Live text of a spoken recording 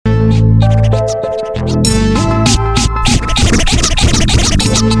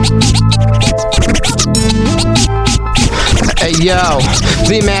Yo,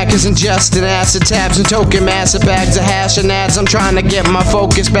 VMAC is ingesting acid tabs and token massive bags of hash and ads. I'm trying to get my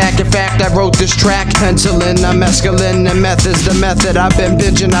focus back. In fact, I wrote this track. Penicillin, mescaline, and meth is the method. I've been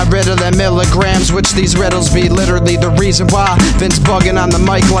binging, I riddle in milligrams, which these riddles be literally the reason why Vince bugging on the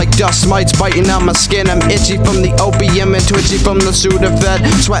mic like dust mites biting on my skin. I'm itchy from the opium and twitchy from the Sudafed.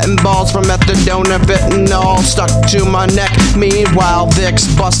 Sweating balls from methadone and fentanyl stuck to my neck. Meanwhile, Vic's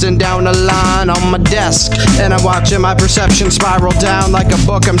busting down a line on my desk, and I'm watching my perception spiral down like a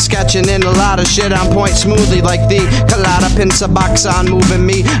book. I'm sketching in a lot of shit on point smoothly like the colada pinza box on, moving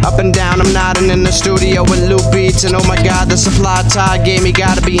me up and down. I'm nodding in the studio with loop beats, and oh my god, the supply tie gave me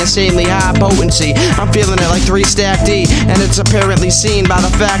gotta be insanely high potency. I'm feeling it like 3 stacked E, and it's apparently seen by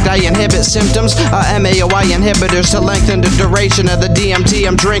the fact I inhibit symptoms MAOI inhibitors to lengthen the duration of the DMT.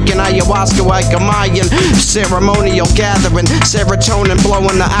 I'm drinking ayahuasca like a Mayan ceremonial gathering, serotonin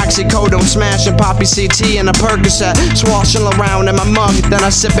blowing the oxycodone, smashing poppy CT and a Percocet, swashing around in my mug, then I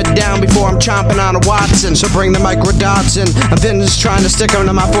sip it down before I'm chomping on a Watson. So bring the microdots in. Vinny's trying to stick them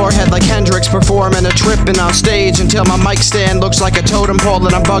to my forehead like Hendrix performing a tripping on stage until my mic stand looks like a totem pole.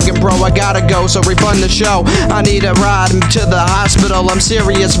 And I'm bugging, bro, I gotta go, so refund the show. I need a ride to the hospital. I'm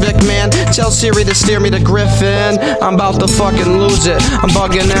serious, Vic, man. Tell Siri to steer me to Griffin. I'm about to fucking lose it. I'm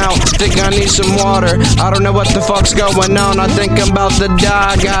bugging out. Think I need some water. I don't know what the fuck's going on. I think I'm about to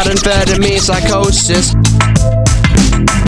die. Got amphetamine psychosis.